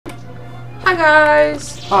Hi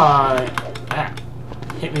guys! Hi. Ah,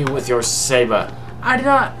 hit me with your saber. I did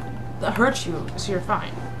not hurt you, so you're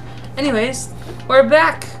fine. Anyways, we're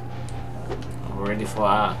back! Ready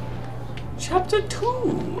for Chapter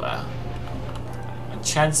 2.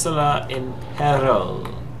 Chancellor in Peril.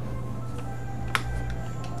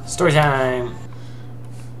 Story time.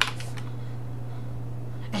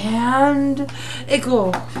 And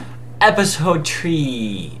Ickle. Episode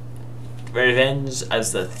 3. Revenge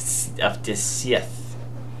of the Sith.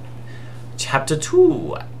 Chapter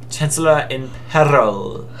 2. Chancellor in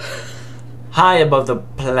Peril. High above the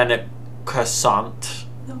planet Crescent,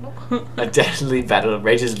 a deadly battle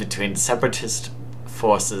rages between separatist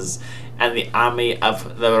forces and the army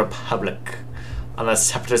of the Republic. On the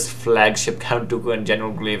separatist flagship, Count Dooku and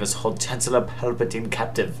General Grievous hold Chancellor Palpatine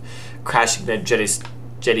captive, crashing their Jedi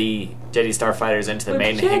starfighters into the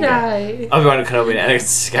main hangar. Obi-Wan Kenobi and Anakin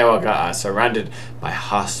Skywalker are surrounded by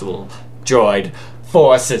hostile droid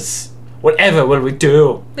forces. Whatever will we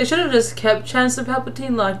do? They should have just kept Chancellor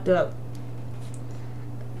Palpatine locked up.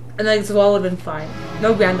 And like, so all would have been fine.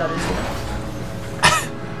 No granddaughters, you know.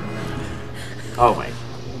 Oh my.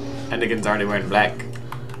 Anakin's already wearing black.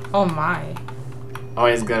 Oh my. Oh,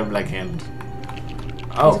 he's got a black hand.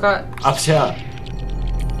 Oh, he's got... up here.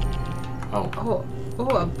 Oh. Oh.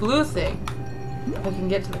 Oh, a blue thing. If I can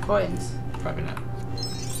get to the coins. Probably not.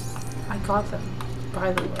 I got them,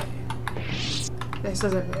 by the way. This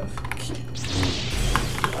doesn't move.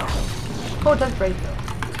 Oh, it does break though.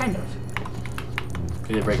 Kind of.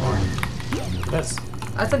 Did it break more? Yes.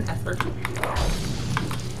 That's an effort.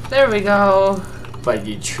 There we go. But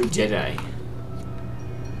you true Jedi.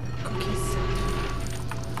 Cookies.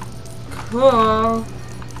 Cool.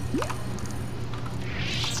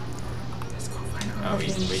 Let's go find our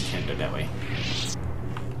we can't do it that way.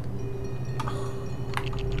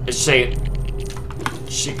 It's shake.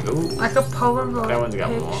 Ooh. Like a Polaroid That one's got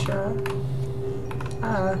picture.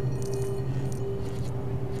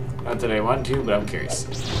 Not that I want to, but I'm curious.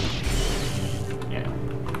 Yeah.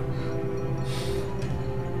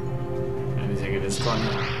 Anything in this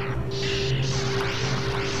corner?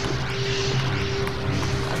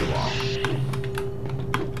 On the wall.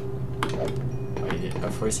 What is it? A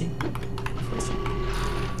forcey? A forcey.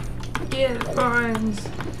 Yeah, the coins.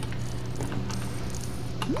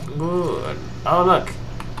 Good. Oh look,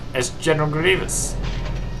 it's General Grievous.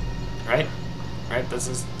 Right? Right. This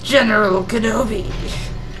is General Kenobi.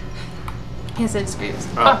 He said Grievous.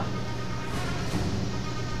 Oh.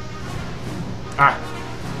 Ah.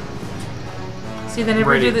 See, they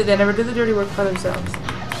never do the dirty work for themselves.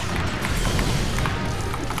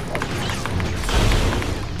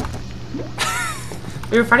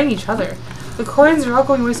 We were fighting each other. The coins are all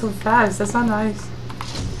going away so fast. That's not nice.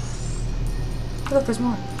 Oh, look, there's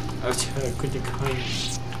more. Oh, could you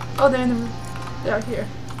coins? Oh, they're in the. They're out here.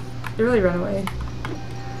 They really ran away.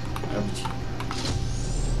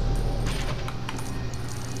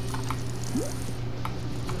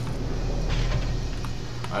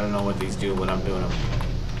 I don't know what these do, but I'm doing them.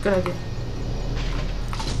 Good idea.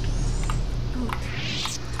 Oh.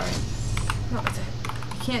 Sorry. No, it's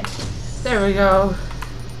you can't. There we go.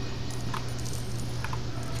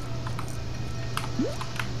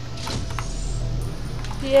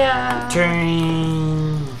 Yeah.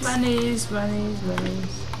 Turn. Monies.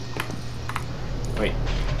 Wait.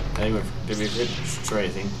 Did we destroy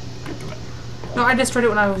anything? No, I destroyed it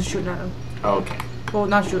when I was shooting at him. Oh, okay. Well,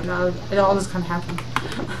 not shooting. It all just kind of happened.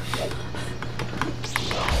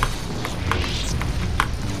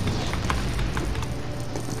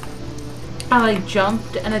 I like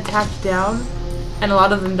jumped and attacked down, and a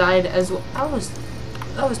lot of them died as well.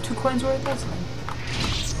 That was 2 coins worth. That's fine.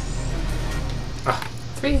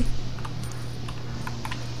 3.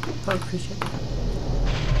 I appreciate that.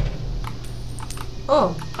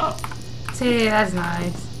 Oh. Oh. See, that's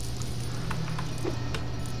nice.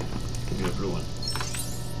 Give me the blue one.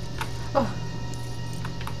 Oh.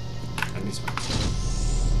 And this one.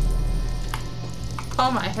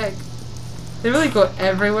 Oh my heck. They really go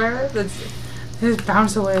everywhere. They just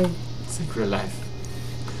bounce away. It's like real life.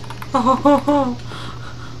 Oh.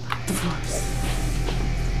 The force.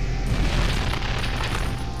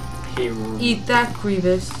 Eat that,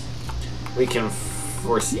 Grievous. We can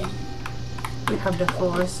foresee. We have the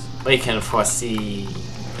force. We can foresee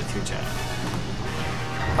the future.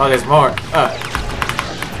 Oh, there's more.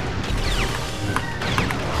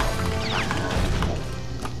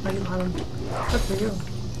 Where you have him? Good for you.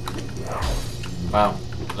 Wow.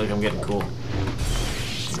 Look, I'm getting cool.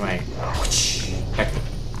 Right.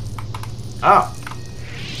 Oh.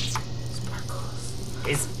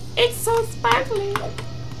 Sparkles. It's so sparkly.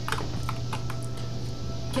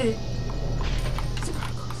 Get it.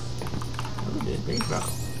 this big bro.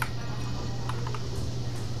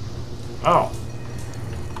 Oh.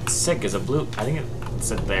 Sick is a blue. I think it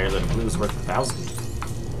said there that a blue is worth 1,000.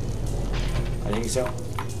 I think so.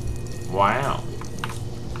 Wow.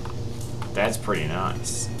 That's pretty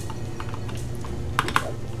nice.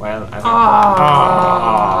 Well, I think.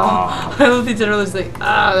 I love the general is like,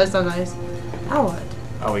 that's not nice. Now what?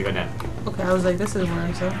 Oh, we go down. Okay, I was like, this is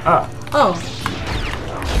weird, so. Oh. Oh.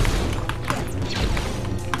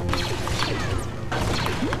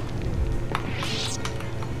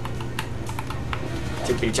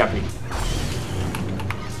 Chippy choppy.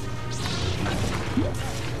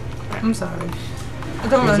 I'm sorry. I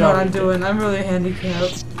don't really know what I'm doing. I'm really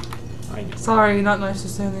handicapped. I know. Sorry, not nice to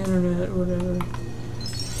say on the internet or whatever.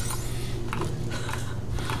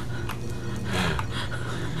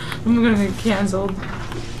 I'm gonna get cancelled.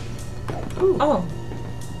 Ooh. Oh.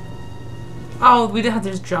 Oh, we didn't have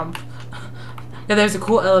to just jump. Yeah, there's a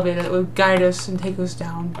cool elevator that would guide us and take us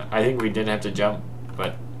down. I think we did have to jump,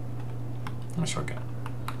 but a shortcut.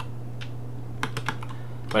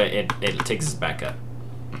 But it takes us back up.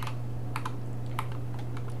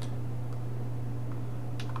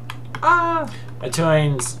 Ah!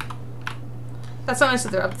 Atoins. That's not nice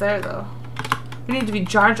that they're up there, though. We need to be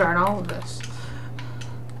Jar Jar in all of this.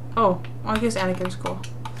 Oh, well, I guess Anakin's cool.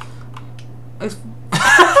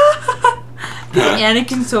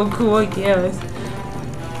 Anakin's so cool, I guess.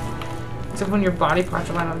 Except when your body parts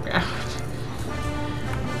are lying on the ground.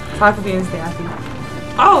 Talk being staffy.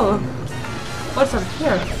 Oh! What's up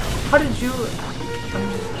here? How did you...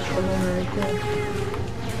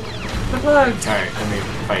 Good luck! Sorry, let me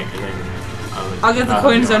fight. And then I'll get the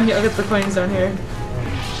coins down here. I'll get the coins down here.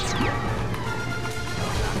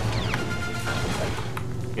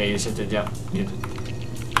 Yeah, you just have to jump.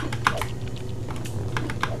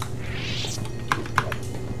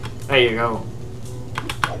 There you go.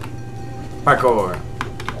 Parkour.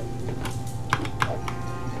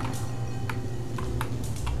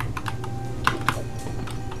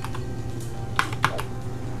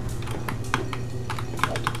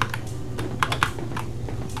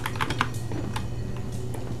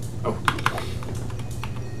 Oh.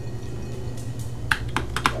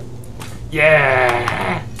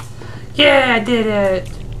 Yeah! Yeah, I did it!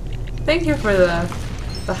 Thank you for the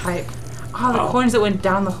hype. Oh, the coins that went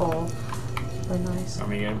down the hole. Very nice. Want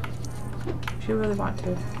me again? If you really want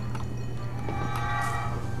to.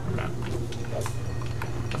 I'm not. I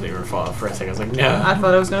thought you were falling for a second. I was like, no. I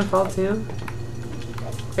thought I was gonna fall too.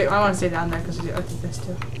 Wait, I want to stay down there because I did this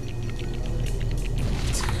too.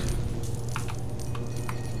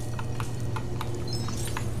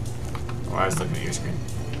 Oh, I was looking at your screen.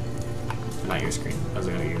 Not your screen. I was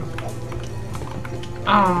looking at you.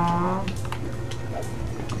 Aww.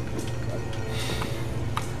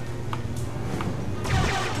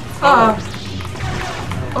 Oh.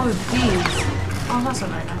 Oh, these. Oh, that's not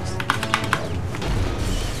very nice.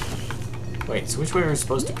 Wait, so which way are we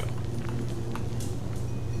supposed to go?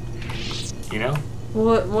 You know?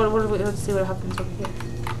 What let's see what happens over here.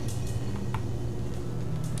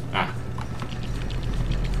 Ah.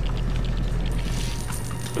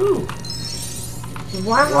 Ooh.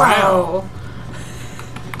 Wow.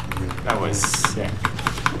 That was sick.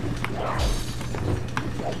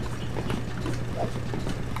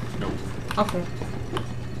 Nope. Okay.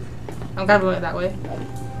 I'm glad we went that way.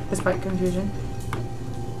 Despite confusion.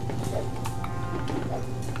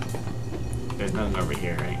 There's nothing over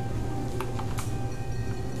here, right?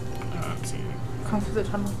 I don't see anything. Come through the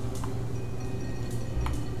tunnel.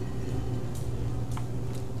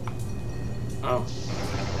 Oh.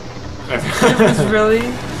 It was really...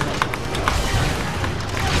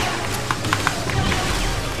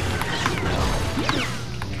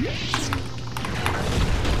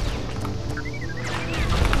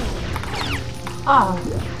 Oh,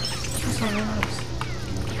 that's so nice.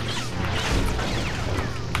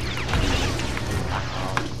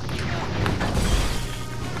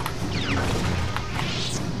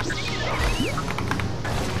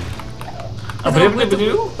 We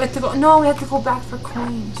have to go. No, we have to go back for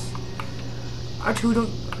coins. R2 don't.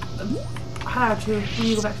 Hi R2, we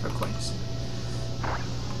need to go back for coins.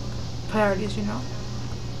 Priorities, you know.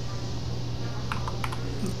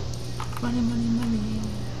 Money, money, money.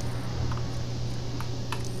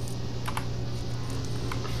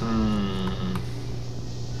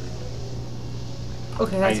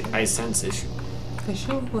 Okay, that's I sense issue.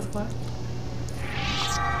 issue with what?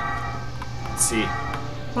 Let's see.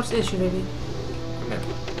 What's the issue, baby?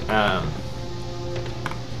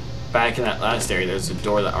 Back in that last area, there's a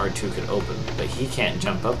door that R2 could open, but he can't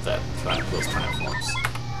jump up those platforms.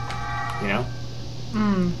 You know?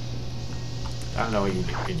 don't know what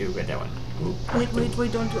you do with that one. Ooh. Wait,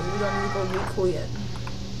 don't do it. We don't need to go really cool yet.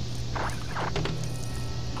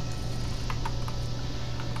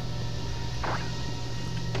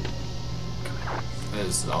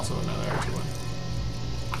 This is also another R2 one.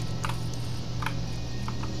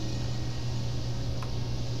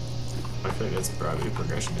 I feel like that's probably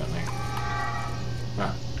progression down there.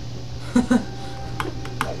 Ah.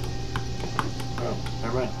 Oh,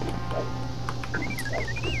 never mind.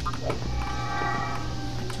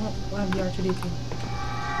 I don't want to be R2D2.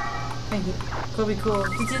 Thank you. Go be cool.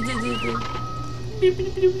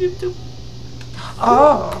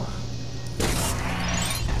 Oh!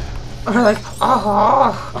 Or like, oh!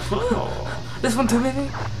 This one too, maybe?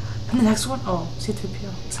 And the next one? Oh,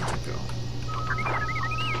 C3PO. C3PO.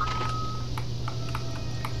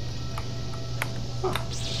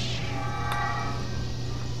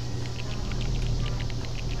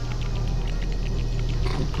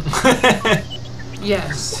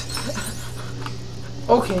 Yes.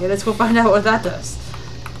 Okay, let's go find out what that does.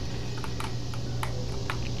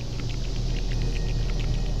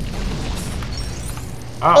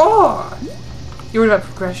 Oh! You worried about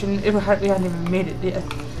progression? We hadn't even made it yet.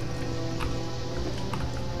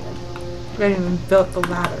 We hadn't even built the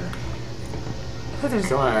ladder. I think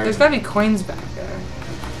there's gotta be coins back there.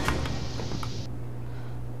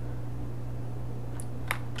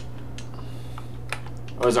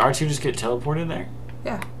 Oh, does R2 just get teleported there?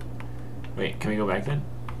 Yeah. Wait, can we go back then?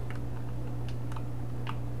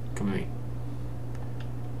 Come with me.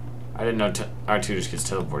 I didn't know R2 just gets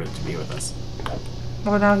teleported to be with us.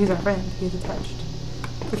 Well, now he's our friend. He's attached.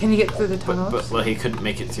 But can you get through the tunnels? But well, he couldn't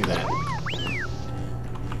make it through that.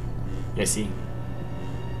 Yeah, see?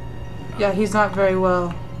 Yeah, he's not very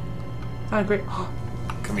well. Not great. Oh.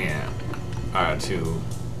 Come here. R2.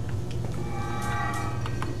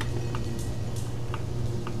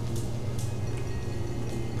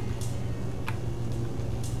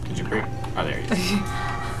 Did you break? Oh, there you go.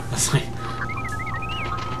 That's like...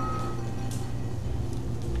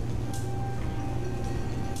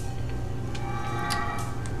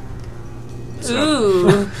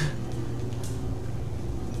 Ooh.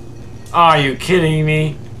 Are you kidding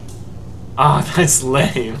me? Oh, that's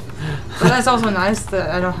lame. But that's also nice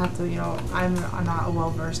that I don't have to, you know, I'm not a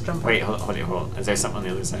well-versed jumper. Wait, hold on. Is there something on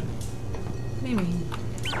the other side? What do you mean?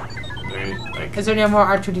 Is there any more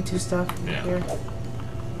R2D2 stuff here? Yeah.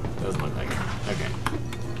 Doesn't look like it. Okay.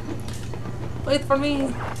 Wait for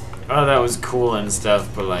me. Oh, that was cool and stuff,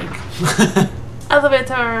 but like...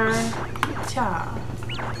 Elevator! Cha.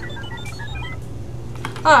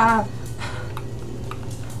 Ah!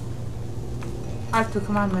 R2,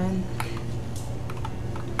 come on, man.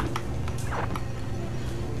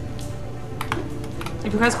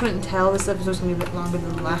 If you guys couldn't tell, this episode's gonna be a bit longer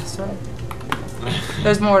than the last one.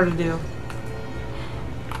 There's more to do.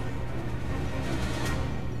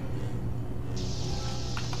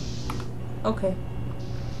 Okay.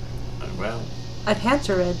 Well. My pants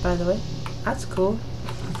are red, by the way. That's cool.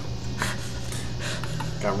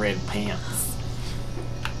 Got red pants.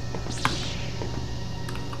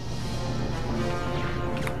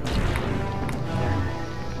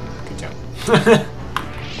 Good job.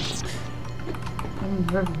 I'm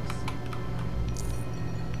nervous.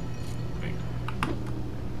 Wait.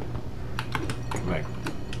 Come back.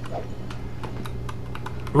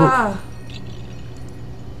 Ooh. Ah!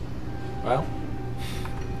 Well.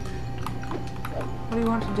 What do you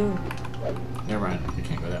want to do? Never mind. We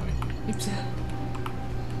can't go that way. Oops.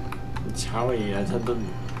 Chowie, I had the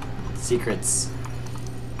secrets.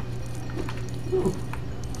 Ooh.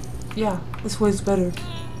 Yeah, this way's better.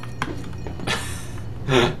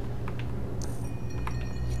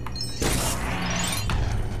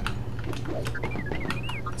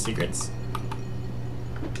 Secrets.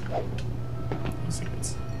 No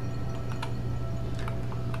secrets.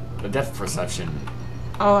 The depth perception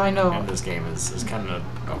Oh, I know. in this game is kind of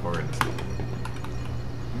a horde.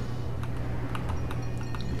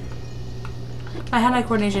 My hand-eye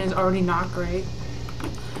coordination is already not great.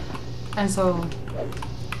 And so...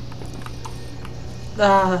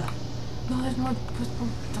 no, there's more...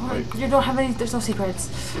 You don't have any... There's no secrets.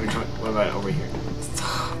 What about over here?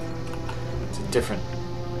 Stop. It's different.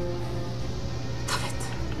 Stop it.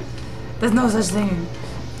 There's no such thing.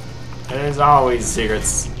 There's always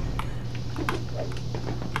secrets.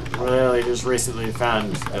 We literally just recently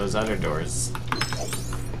found those other doors.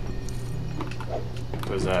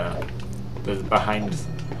 Those behind...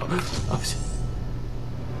 Oh shit.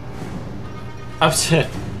 Oh shit.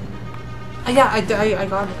 Yeah, I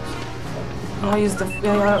got it. I use the...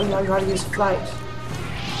 I gotta use flight.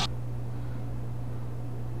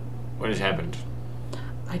 What has happened?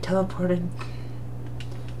 I teleported.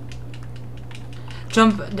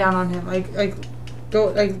 jump down on him. Like, go,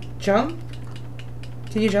 like, jump?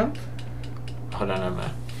 Can you jump? Hold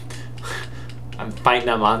on, I'm fighting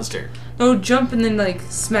a monster. No, jump and then, like,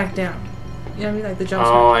 smack down. You know what I mean? Like, the jump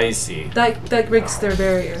Oh, smack. I see. That breaks their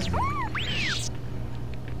barrier.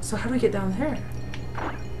 So how do we get down there?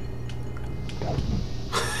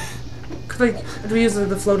 Like, do we use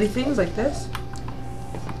the floaty things like this?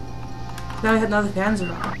 Now the fans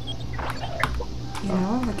are on. You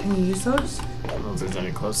know, like, can you use those? I don't know if there's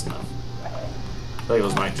any close enough. I feel like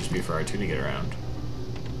those might just be for R2 to get around.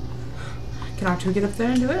 Can R2 get up there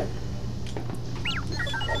and do it?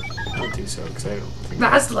 I don't think so, because I don't think...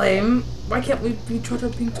 That's lame. Why can't we be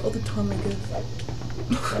Ch2 Pinks all the time, I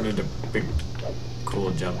guess? I need the big, cool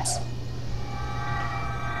jumps.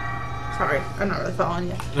 Sorry, I'm not really following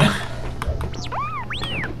you.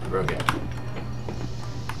 Broke it.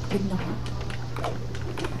 Did not.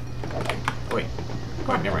 Wait.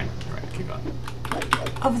 Wait, never mind. Keep going.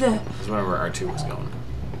 Of the... This is where R2 was going.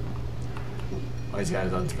 Oh, he's got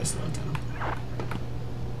his own pistol antenna.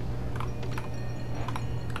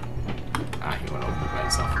 Ah, he went over by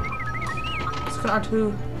himself. Let's go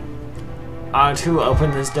R2. R2,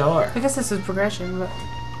 open this door. I guess this is progression, but...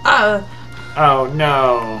 Oh,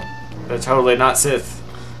 no. They're totally not Sith.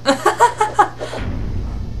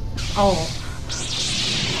 Oh.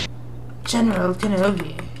 General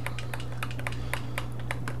Kenobi.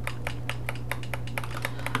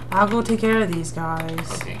 I'll go take care of these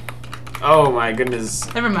guys. Okay. Oh my goodness.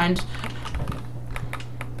 Never mind.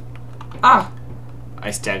 Ah! I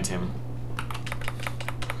stabbed him.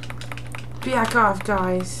 Back off,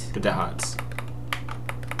 guys. With the hearts.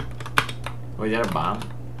 Wait, is that a bomb?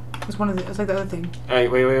 It's one of the... It's like the other thing.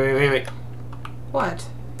 Wait. What?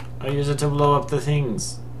 I use it to blow up the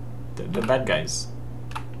things. The bad guys.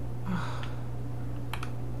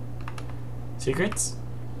 Secrets?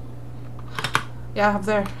 Yeah, up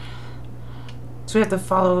there. So we have to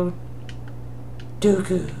follow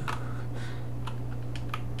Dooku.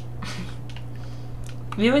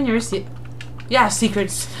 You and your yeah,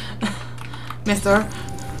 secrets. Mister.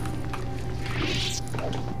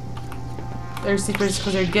 They're secrets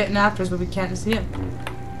because they're getting after us, but we can't see them.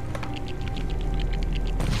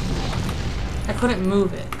 I couldn't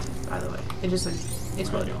move it, by the way. It just like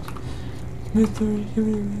exploded. Mister.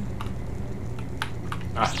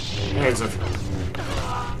 Ah, there's a...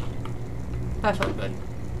 That felt good.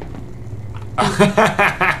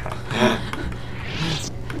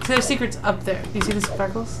 So there's secrets up there. You see the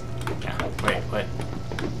sparkles? Yeah, wait.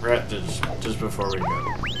 We're at just before we go.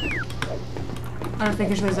 I don't think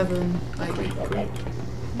there's other than, like... Wait.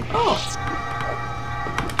 Oh!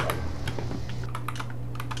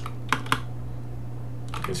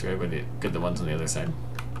 Guess we're able to get the ones on the other side.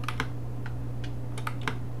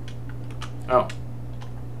 Oh.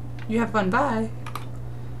 You have fun, bye.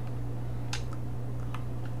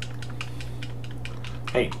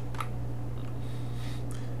 Hey.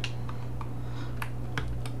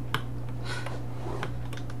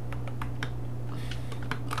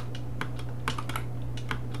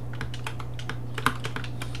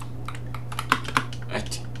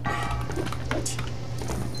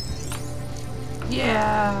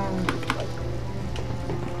 Yeah.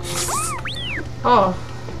 Oh.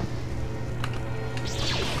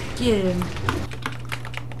 Get him.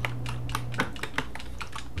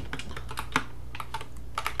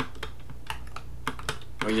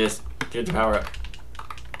 We just get the power up.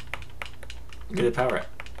 Get the power up.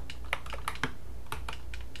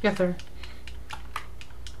 Get there.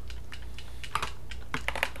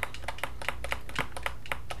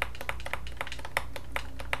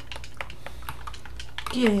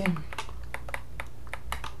 Get him.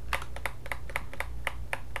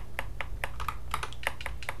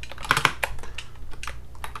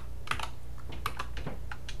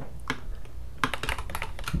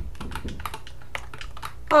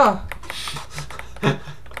 Oh.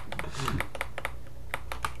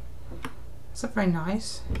 Is that very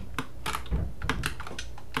nice?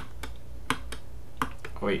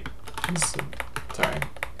 Wait. Sorry.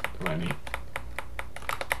 Remind me.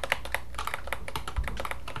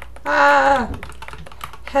 Ah!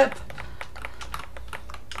 Hip.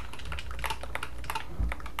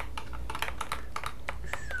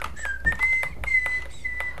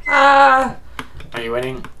 Ah! Are you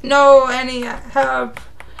winning? No, any help.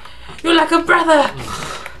 You're like a brother.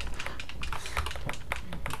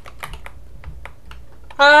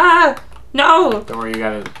 Ah! No! Don't worry, you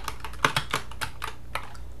got it.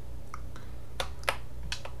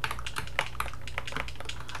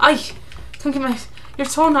 Come get my... You're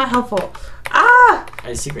so not helpful. Ah! I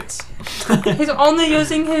have secrets. He's only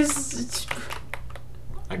using his...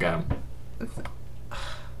 I got him.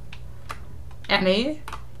 Annie,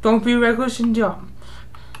 don't be reckless and dumb.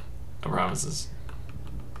 No promises.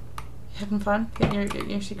 You having fun? Getting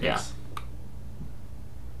your secrets? Yeah.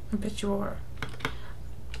 I bet you are.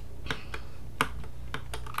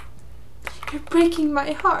 You're breaking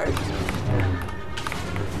my heart.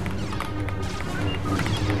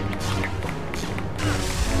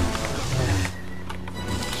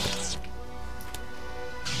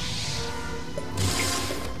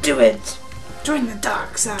 Do it! Join the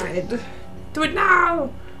dark side. Do it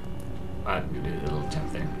now! I'm gonna do a little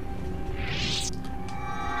jump there.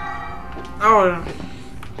 Oh.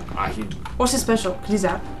 He What's his special? Could he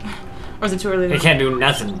zap? Or is it too early? he can't do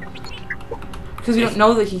nothing. Because we don't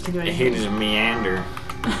know that he can do He anything. just meander.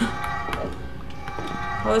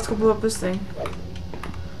 Well, let's go blow up this thing.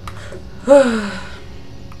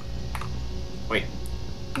 Wait.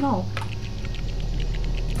 No.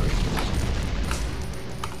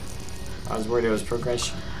 I was worried it was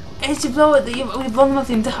progression. As you blow it, we've blown them up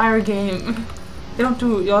the entire game. They don't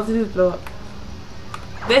do it. All they do is blow up.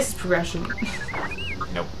 This is progression.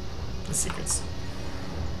 Nope. The secrets.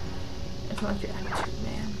 I don't like your attitude,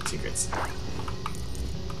 man. Secrets. I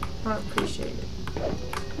don't appreciate it.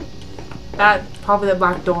 That, probably the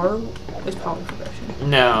black door, is probably progression.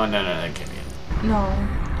 No, that can't be it. No.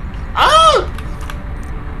 Oh!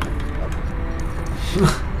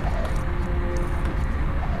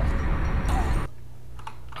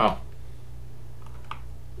 Oh.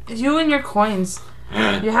 You and your coins.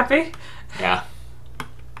 You happy? Yeah.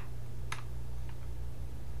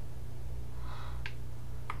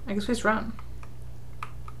 I guess we just run.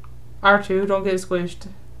 R2, don't get squished.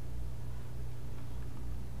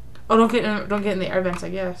 Oh, don't get in the air vents, I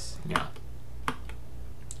guess. Yeah.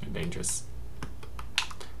 You're dangerous.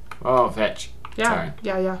 Oh, fetch. Yeah. Sorry.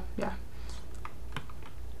 Yeah.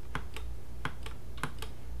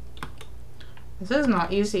 This is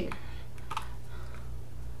not easy.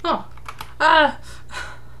 Oh. Ah!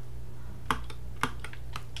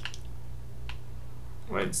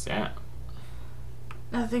 What's that?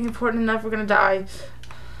 Nothing important enough, we're gonna die.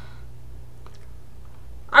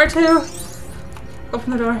 R2!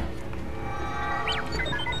 Open the door.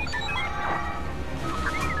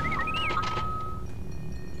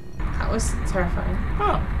 That was terrifying.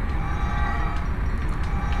 Oh.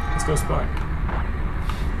 Let's go explore.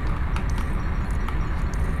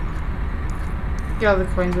 Get all the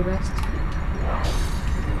coins we missed.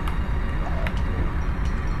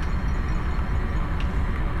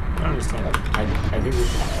 I don't understand. I think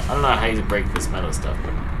I don't know how you break this metal stuff,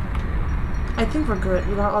 but I think we're good.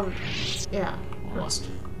 We got all the... Yeah. almost.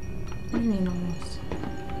 What do you mean almost?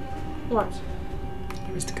 What?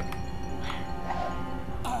 Here is to go.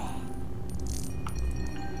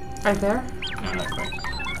 Right there? No, not quite.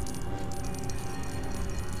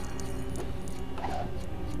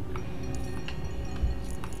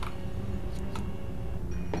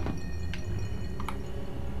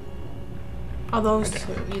 All those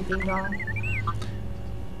Okay. two, you ding dong.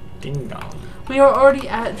 Ding dong. We are already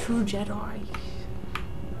at True Jedi.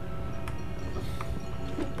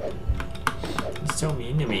 You're so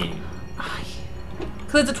mean to me.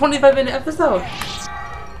 Because it's a 25-minute episode.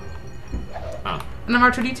 Oh. And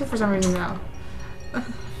I'm R2D2 for some reason now.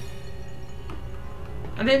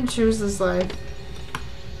 I didn't choose this life.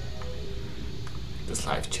 This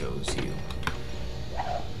life chose you.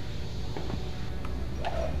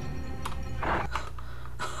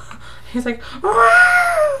 He's like,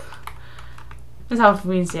 "Arrgh!" That's how it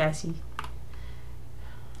means sassy.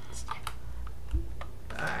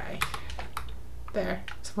 Alright. There.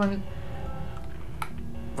 Someone.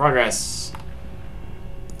 Progress.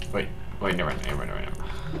 Wait, never mind.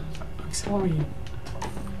 Sorry.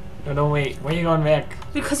 No, wait. Why are you going back?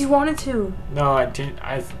 Because you wanted to. No, I didn't.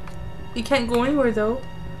 You can't go anywhere though.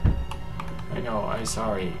 I know. I'm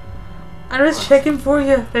sorry. I'm just checking for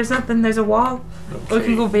you. There's nothing. There's a wall. Okay. We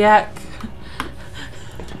can go back.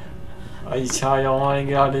 I sorry. I don't want to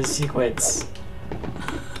get all the secrets.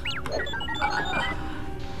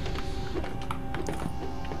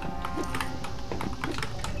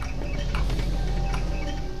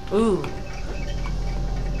 Ooh.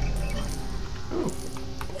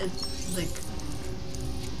 It's like.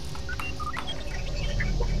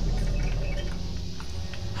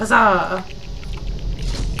 Huzzah!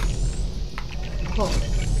 Oh.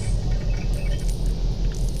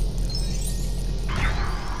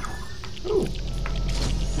 Ooh.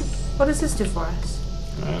 What does this do for us?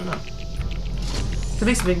 I don't know. It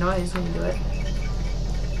makes a big noise when you do it.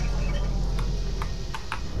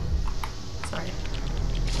 Sorry.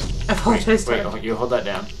 I apologize. Wait, you hold that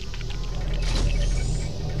down.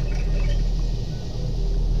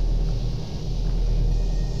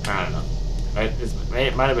 I don't know. Hey,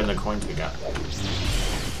 it might have been the coins we got.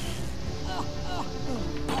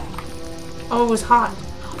 Oh, it was hot.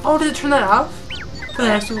 Oh, did it turn that off? For the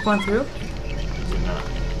next people going through? Is it not?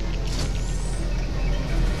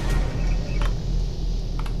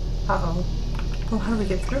 Uh-oh. Well, how do we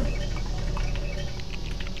get through?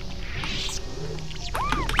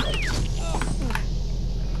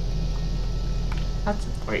 That's...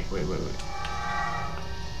 Wait.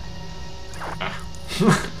 Ah.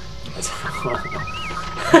 That's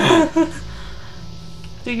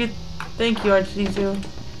Thank you, Ch2.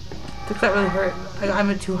 Because that really hurt. I'm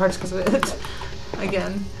at 2 hearts because of it.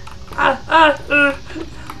 Again. That's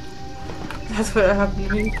what happened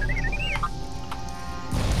to me.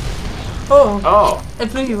 Oh! Oh!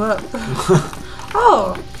 It blew you up.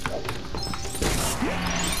 Oh!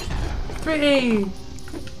 3!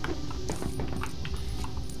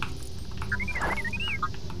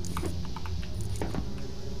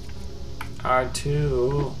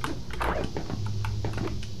 R2.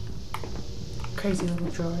 Crazy little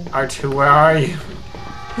droid. R2, where are you?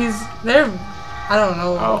 He's there. I don't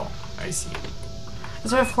know. Oh, I see. Is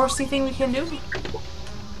there a forcey thing we can do?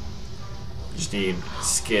 Just need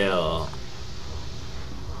skill.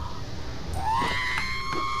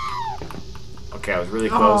 Okay, I was really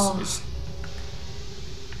close.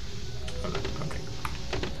 Oh. Okay.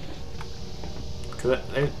 Cause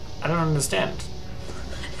I don't understand.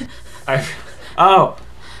 Oh!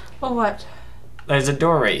 Oh, what? There's a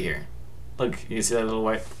door right here. Look, you see that little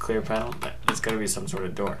white clear panel? It's gotta be some sort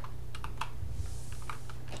of door.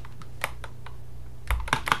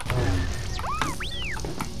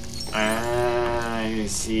 I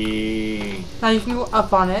see. Now you can go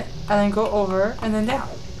up on it, and then go over, and then down.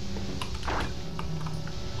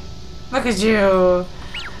 Look at you!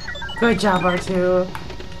 Good job, R2.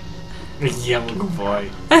 Yeah, good boy.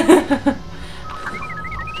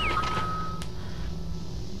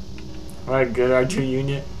 What a good R2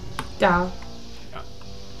 unit. Yeah.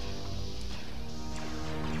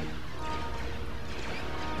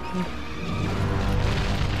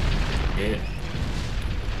 Yeah.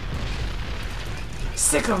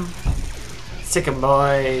 Sick 'em. Sick 'em,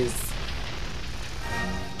 boys.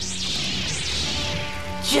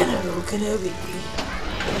 General Kenobi.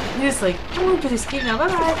 You're just like, I'm going to this game now. Bye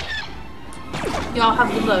bye. Y'all have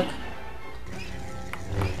good luck.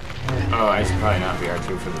 Oh, I should probably not be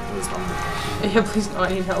R2 for this one. Yeah, please no, I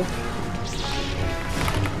need help.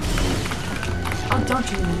 Oh,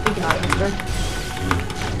 don't you even think about it, mister.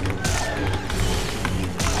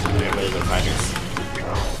 Yeah, wait, the fighters.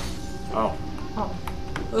 Oh. Oh.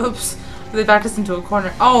 Oops. They backed us into a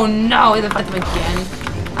corner. Oh no, we have to fight them again.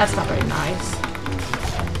 That's not very nice.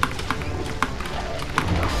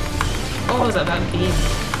 Oh, was that bad beam?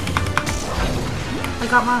 I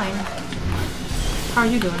got mine. How are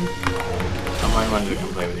you doing? I wanted to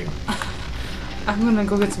come play with you. I'm gonna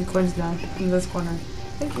go get some coins now in this corner.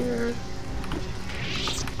 Thank you.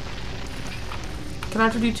 Can I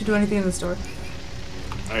introduce you to do anything in the store?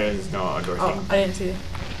 There's no outdoor Oh, thing. I didn't see it.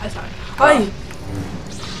 I saw it. Oi!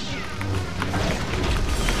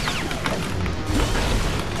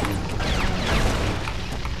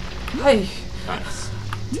 Hey. Nice.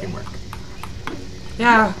 Teamwork.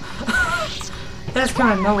 Yeah. That just came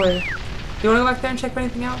out of nowhere. You wanna go back there and check for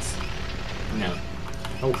anything else? No.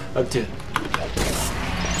 Oh, up to.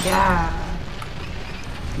 Yeah.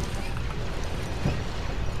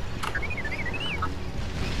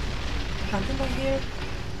 Nothing back here?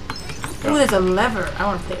 Ooh, there's a lever. I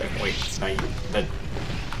wanna play it. Wait, that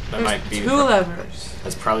There's might be. 2 levers.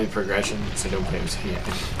 That's probably progression, so don't play with me yet.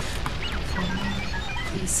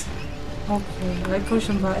 Please. Okay, I like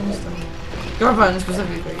pushing buttons though. Your button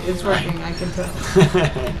specifically. It's working, I can tell.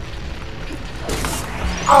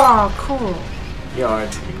 Oh, cool. You're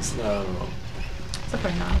too slow. That's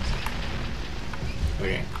very nice.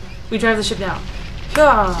 Okay. We drive the ship down.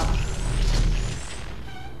 Yeah.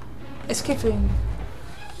 Escaping.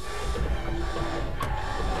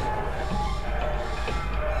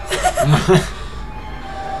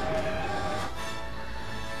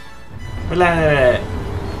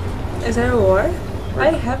 Is there a war?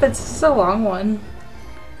 I have it. This is a long one.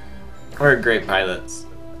 We're great pilots.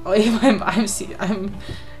 Oh, yeah, I'm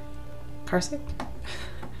car sick?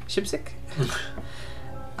 Ship sick?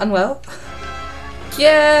 Unwell?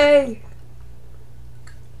 Yay!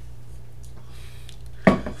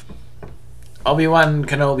 Obi-Wan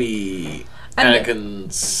Kenobi. And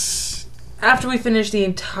Anakin's. after we finish the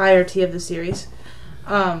entirety of the series,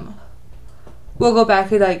 we'll go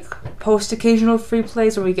back and like post occasional free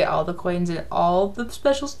plays where we get all the coins and all the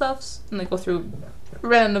special stuffs and like go through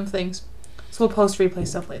random things. So we'll post free play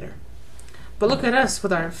stuff later. But look at us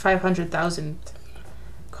with our 500,000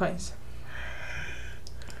 coins.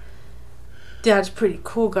 That's pretty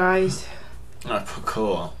cool, guys. Oh,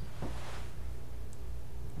 cool.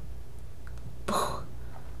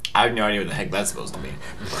 I have no idea what the heck that's supposed to be.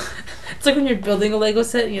 It's like when you're building a Lego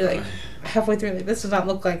set and you're like halfway through, like, this does not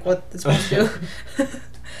look like what it's supposed to do.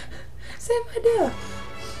 Same idea.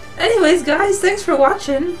 Anyways, guys, thanks for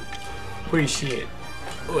watching. Appreciate it.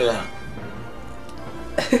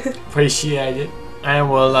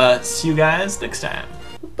 And we'll see you guys next time.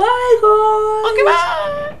 Bye, guys. Okay,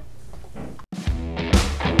 bye.